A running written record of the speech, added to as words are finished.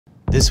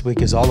This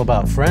week is all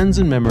about friends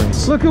and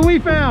memories. Look who we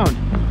found!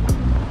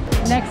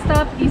 Next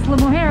up, Isla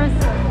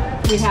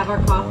Mujeres. We have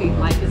our coffee.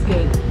 Life is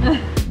good.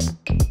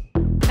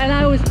 And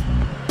I was,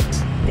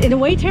 in a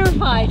way,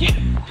 terrified. You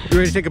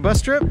ready to take a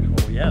bus trip?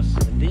 Oh yes,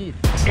 indeed.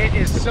 It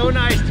is so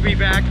nice to be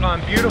back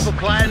on beautiful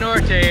Playa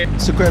Norte.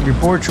 So grab your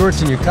board shorts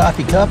and your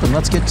coffee cup and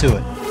let's get to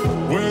it.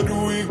 Where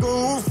do we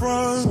go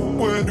from?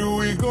 Where do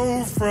we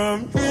go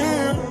from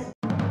here?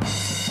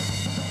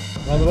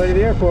 We're on the way to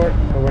the airport,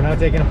 but we're not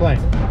taking a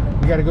plane.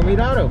 We gotta go meet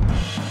Otto.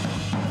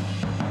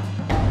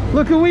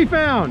 Look who we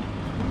found!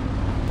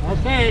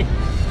 Okay,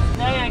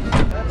 thanks.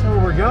 That's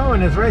where we're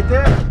going, it's right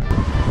there.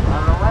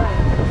 On the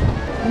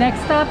way.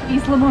 Next up,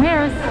 Isla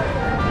Mujeres.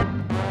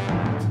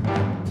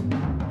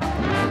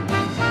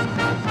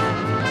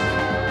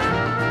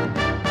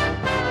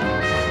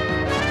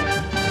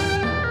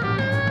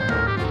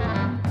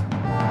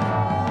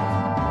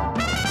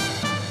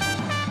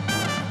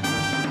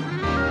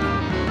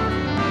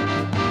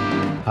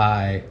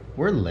 Hi,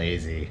 we're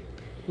lazy.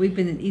 We've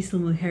been in Isla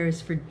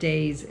Mujeres for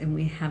days and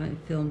we haven't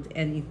filmed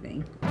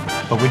anything.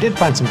 But we did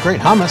find some great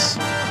hummus.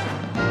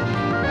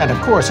 And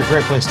of course, a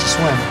great place to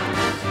swim.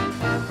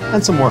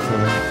 And some more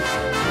food.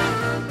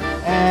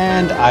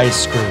 And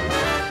ice cream.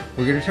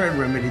 We're gonna try to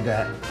remedy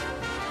that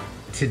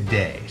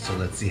today, so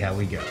let's see how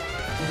we go.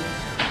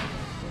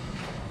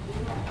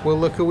 Well,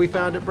 look who we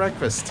found at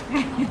breakfast.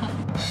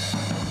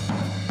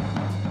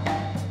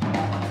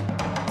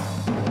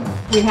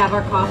 We have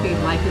our coffee.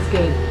 Life is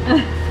good.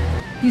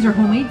 These are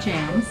homemade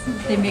jams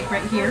they make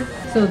right here.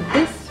 So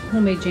this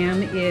homemade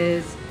jam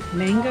is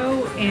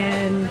mango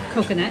and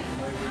coconut.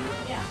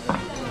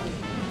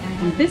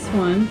 And this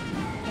one,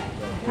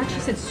 I thought she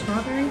said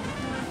strawberry.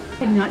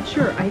 I'm not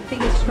sure. I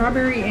think it's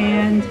strawberry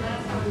and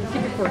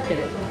give your fork at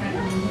it.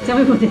 Tell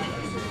me what it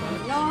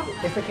is. No,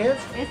 Esta qué es?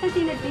 esta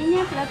tiene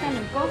piña,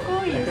 plátano y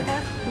coco y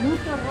estas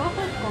frutos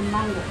rojos con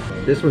mango.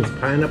 This one's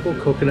pineapple,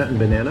 coconut, and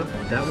banana.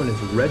 That one is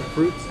red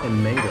fruits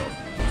and mango.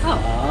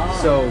 Oh,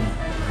 So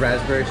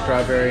raspberry,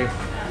 strawberry.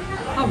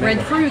 oh, red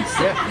fruits.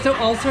 Yeah. So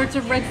all sorts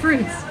of red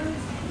fruits.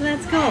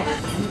 Let's go.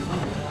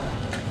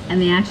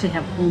 And they actually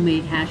have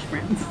homemade hash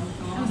browns.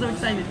 I'm so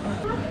excited.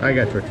 I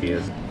got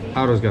tortillas.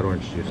 Otto's got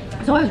orange juice.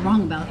 So I was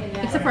wrong about it,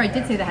 except for I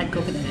did say that had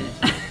coconut in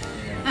it.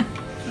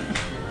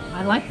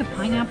 I like the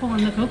pineapple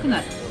and the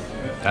coconut.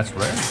 That's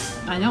rare.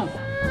 I know.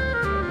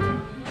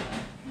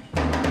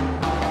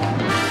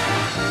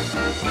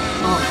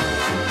 Oh.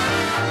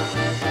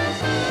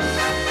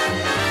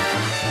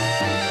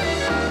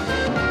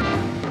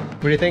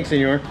 What do you think,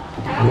 senor?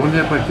 One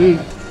aquí.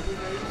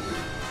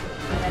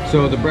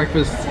 So the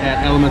breakfasts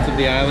at Elements of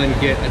the Island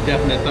get a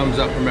definite thumbs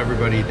up from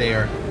everybody. They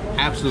are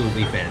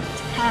absolutely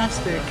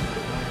fantastic.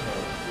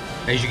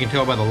 As you can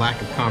tell by the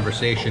lack of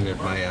conversation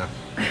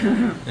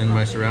in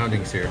my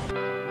surroundings here.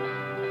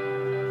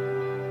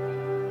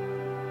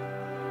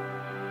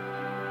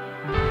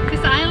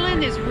 This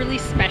island is really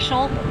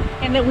special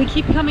in that we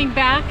keep coming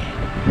back,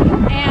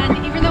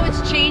 and even though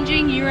it's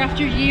changing year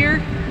after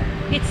year,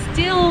 it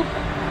still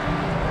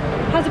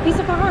has a piece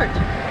of our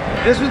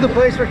heart. This was the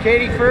place where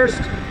Katie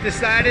first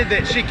decided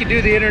that she could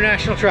do the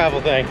international travel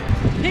thing.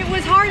 It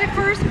was hard at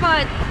first,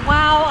 but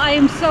wow, I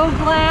am so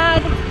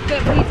glad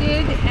that we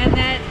did, and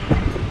that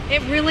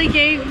it really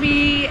gave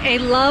me a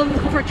love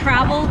for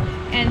travel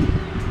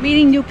and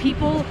meeting new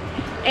people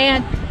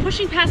and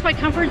pushing past my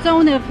comfort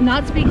zone of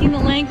not speaking the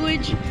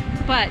language,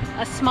 but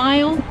a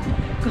smile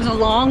goes a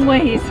long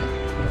ways.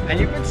 And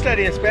you've been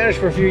studying Spanish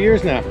for a few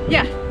years now.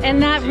 Yeah,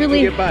 and that So you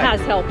really can get by.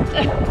 has helped.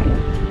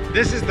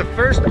 This is the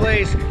first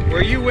place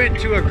where you went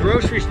to a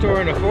grocery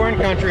store in a foreign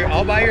country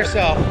all by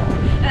yourself.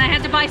 And I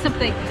had to buy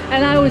something,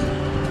 and I was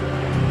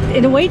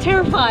in a way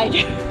terrified.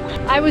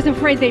 I was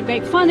afraid they'd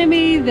make fun of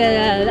me,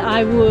 that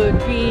I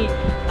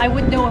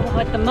wouldn't know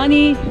about the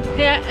money.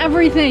 Yeah,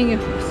 everything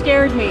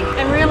scared me.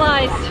 I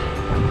realized,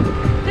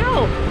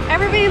 no,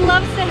 everybody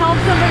loves to help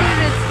somebody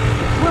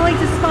that's willing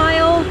to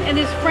smile and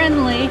is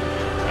friendly,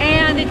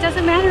 and it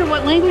doesn't matter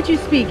what language you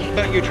speak.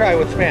 But you try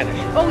with Spanish.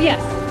 Oh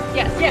yes,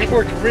 yes, yes. You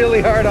worked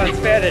really hard on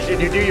Spanish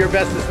and you do your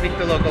best to speak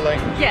the local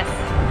language. Yes.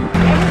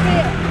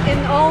 Everybody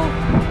in all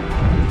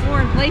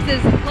foreign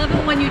places love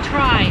it when you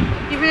try.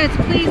 Even if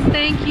it's please,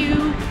 thank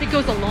you, it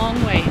goes a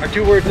long way. Our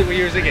two words that we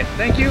use again.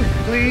 Thank you,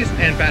 please,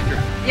 and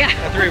bathroom. Yeah.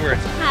 3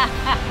 words.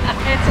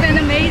 It's been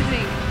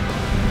amazing.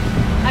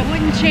 I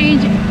wouldn't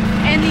change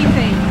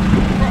anything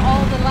for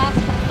all the last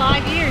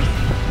 5 years.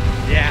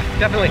 Yeah,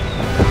 definitely.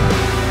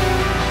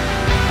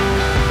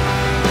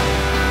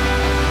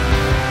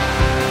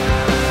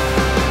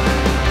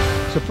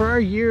 So for our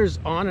years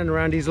on and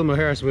around Isla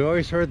Mujeres, we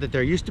always heard that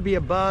there used to be a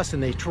bus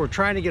and they were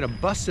trying to get a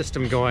bus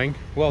system going.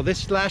 Well,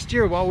 this last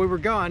year while we were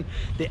gone,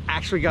 they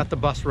actually got the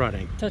bus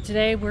running. So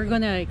today we're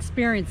gonna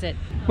experience it.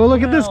 Well,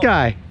 look at this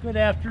guy. Good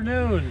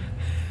afternoon.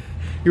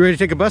 You ready to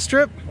take a bus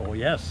trip? Oh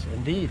yes,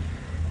 indeed.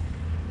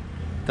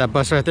 That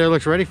bus right there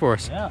looks ready for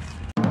us. Yeah.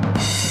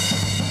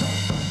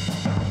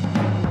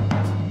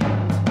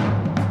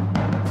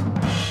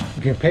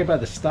 You can pay by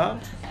the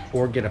stop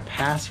or get a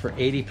pass for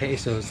 80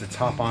 pesos that's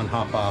hop on,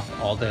 hop off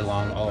all day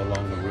long, all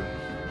along the route.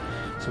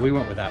 So we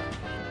went with that.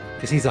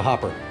 Because he's a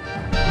hopper.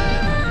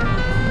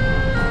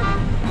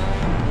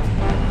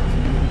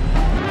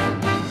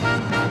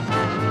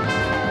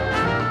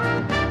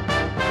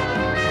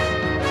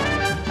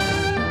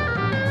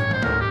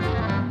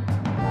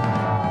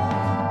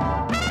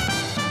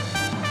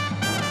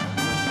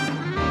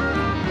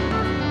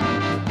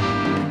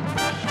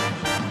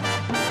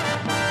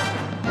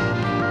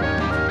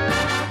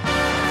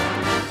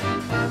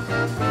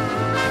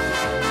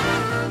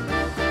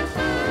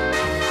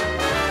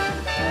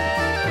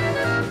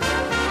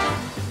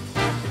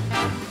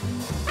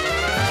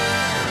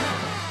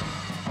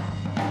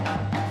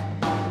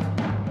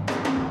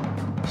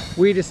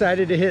 We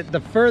decided to hit the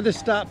furthest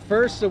stop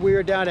first, so we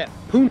were down at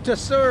Punta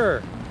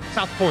Sur,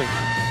 South Point.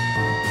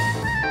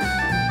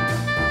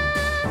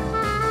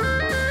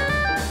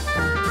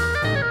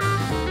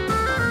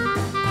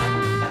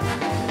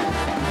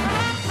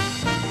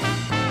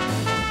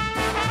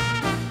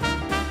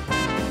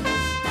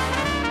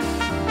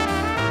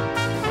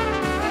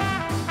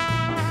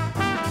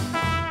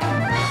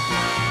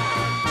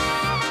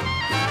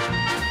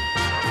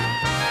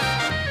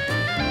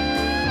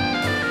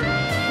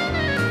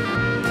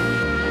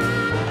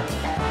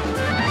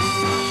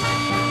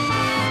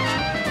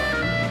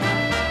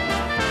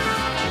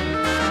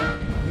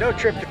 No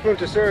trip to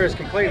Punta Sur is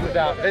complete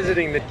without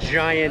visiting the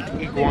giant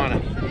iguana.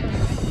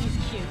 He's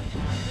cute.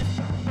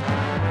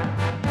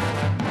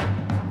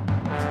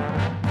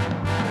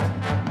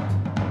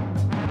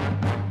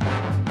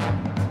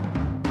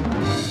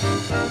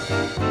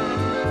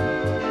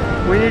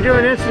 When you're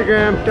doing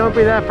Instagram, don't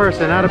be that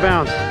person, out of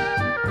bounds.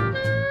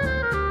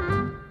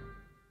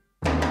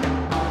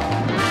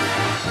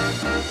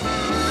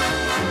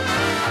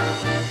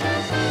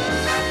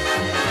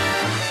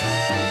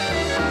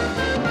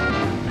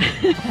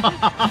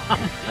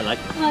 I like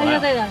it. Oh,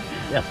 Wow.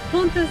 yes.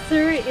 Punta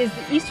Sur is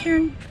the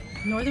eastern,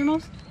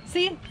 northernmost.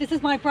 See, this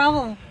is my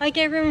problem. I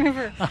can't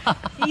remember.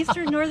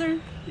 Eastern,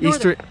 northern?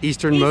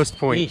 Easternmost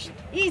point.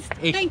 East.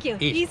 Thank you.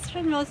 East.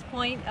 Easternmost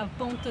point of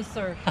Punta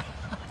Sur.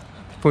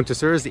 Punta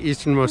Sur is the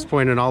easternmost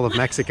point in all of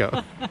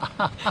Mexico.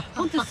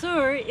 Punta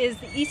Sur is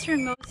the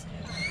easternmost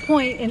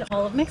point in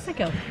all of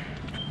Mexico.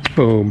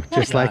 Boom,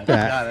 just like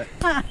that.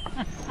 Got it.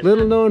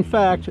 Little known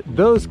fact,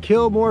 those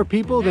kill more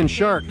people than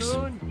sharks.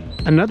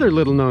 Another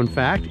little known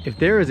fact, if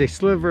there is a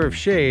sliver of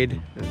shade,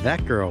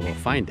 that girl will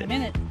find A it.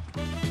 minute.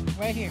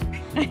 Right here.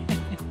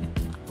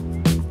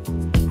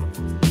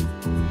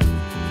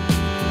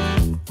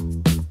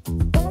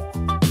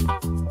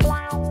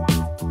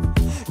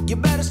 You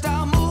better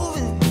start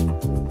moving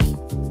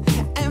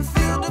and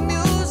feel the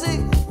music.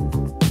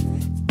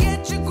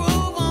 Get your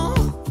groove on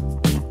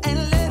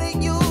and let it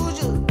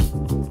use you.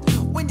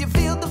 When you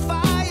feel the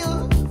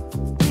fire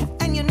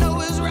and you know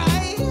it's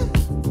right,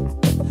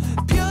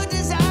 pure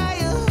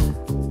desire,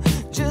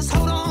 just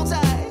hold on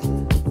tight.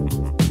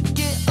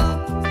 Get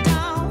up,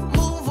 down,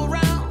 move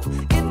around,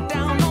 get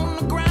down on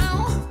the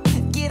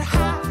ground, get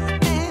high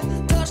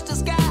and touch the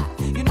sky.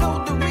 You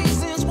know the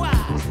reasons why.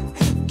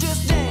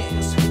 Just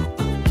dance.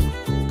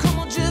 Come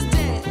on, just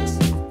dance.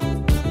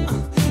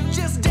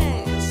 Just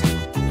dance.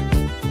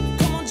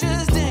 Come on,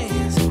 just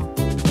dance.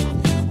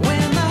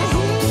 When the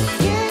heat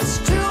gets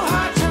too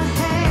hard to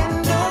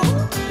handle,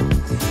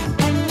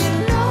 and you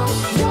know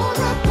you're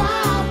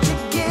about to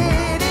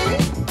get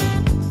it,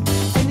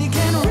 and you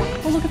can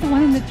reach. Oh, look at the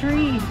one in the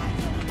tree.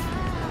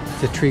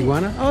 The tree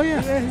iguana? Oh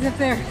yeah. It's up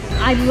there.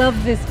 I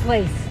love this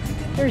place.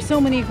 There's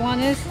so many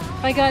iguanas.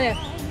 If I got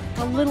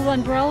a little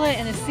umbrella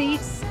and a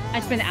seat,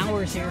 I'd spend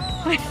hours here.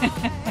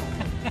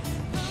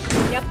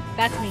 Yep,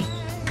 that's me.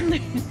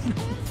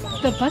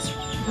 The bus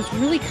was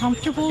really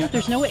comfortable.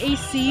 There's no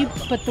AC,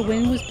 but the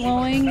wind was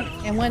blowing,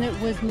 and when it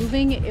was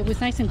moving, it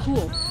was nice and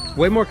cool.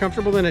 Way more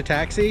comfortable than a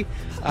taxi.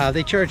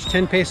 They charge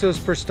 10 pesos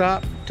per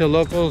stop. To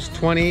locals,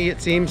 20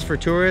 it seems for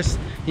tourists.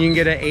 You can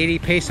get an 80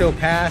 peso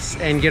pass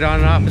and get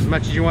on and off as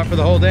much as you want for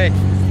the whole day.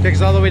 Takes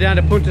us all the way down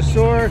to Punta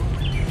Sur,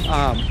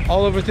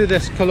 all over through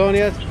this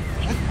colonia.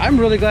 I'm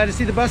really glad to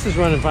see the buses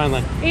running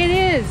finally. It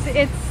is.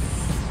 It's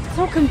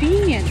so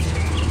convenient.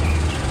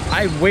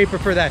 I way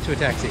prefer that to a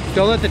taxi.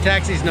 Don't let the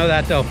taxis know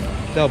that though.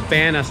 They'll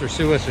ban us or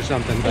sue us or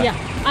something. But Yeah,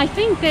 I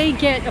think they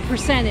get a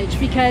percentage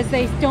because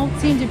they don't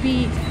seem to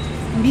be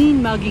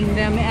mean mugging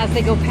them as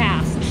they go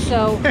past.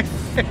 So,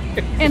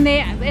 and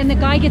the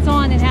guy gets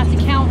on and has to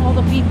count all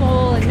the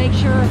people and make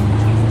sure.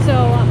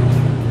 So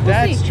we'll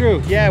that's see.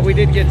 true. Yeah, we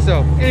did get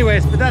so.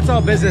 Anyways, but that's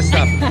all business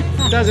stuff.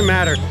 Doesn't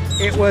matter.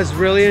 It was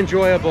really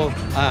enjoyable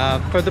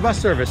for the bus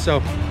service.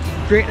 So,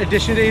 great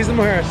addition to Isla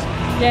Mujeres.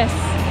 Yes.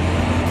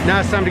 Now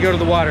it's time to go to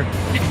the water.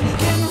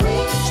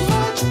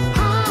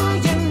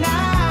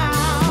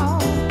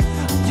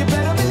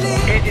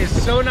 It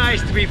is so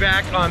nice to be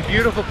back on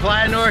beautiful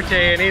Playa Norte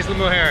in Isla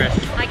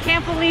Mujeres. I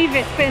can't believe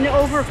it's been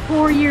over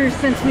 4 years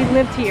since we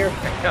lived here.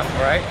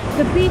 Right?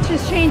 The beach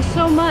has changed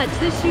so much.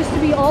 This used to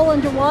be all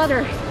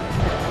underwater.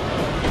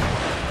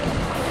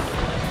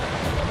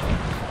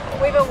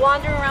 We've been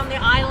wandering around the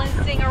island,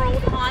 seeing our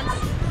old haunts.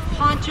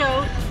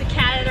 Poncho, the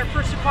cat at our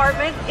first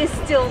apartment, is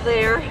still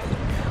there.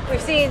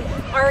 We've seen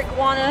our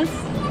iguanas,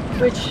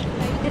 which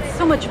it's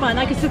so much fun.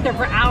 I could sit there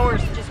for hours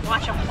and just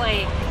watch them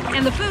play.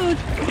 And the food,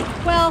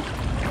 well,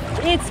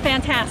 it's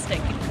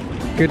fantastic.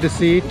 Good to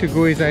see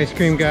Tugui's ice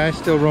cream guy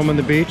still roaming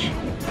the beach.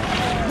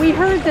 We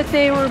heard that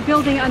they were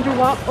building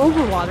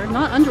overwater,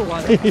 not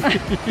underwater.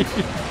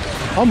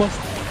 Almost.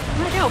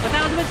 I know, but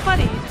that was a bit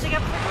funny. You think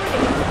I'm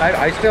recording.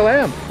 I still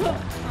am.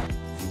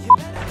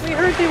 We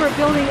heard they were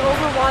building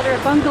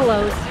overwater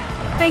bungalows.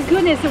 Thank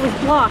goodness it was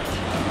blocked.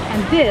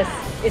 And this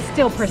is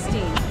still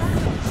pristine.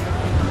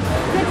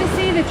 Good to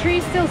see the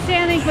tree's still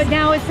standing, but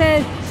now it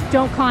says,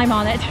 don't climb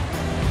on it.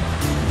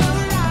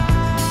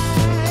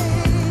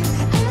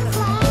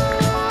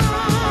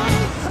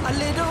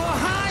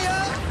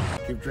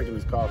 Keep drinking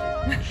this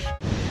coffee.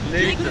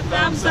 Leave the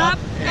thumbs up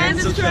and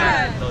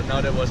subscribe. No,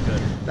 that was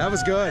good. That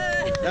was good.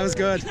 That was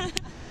good.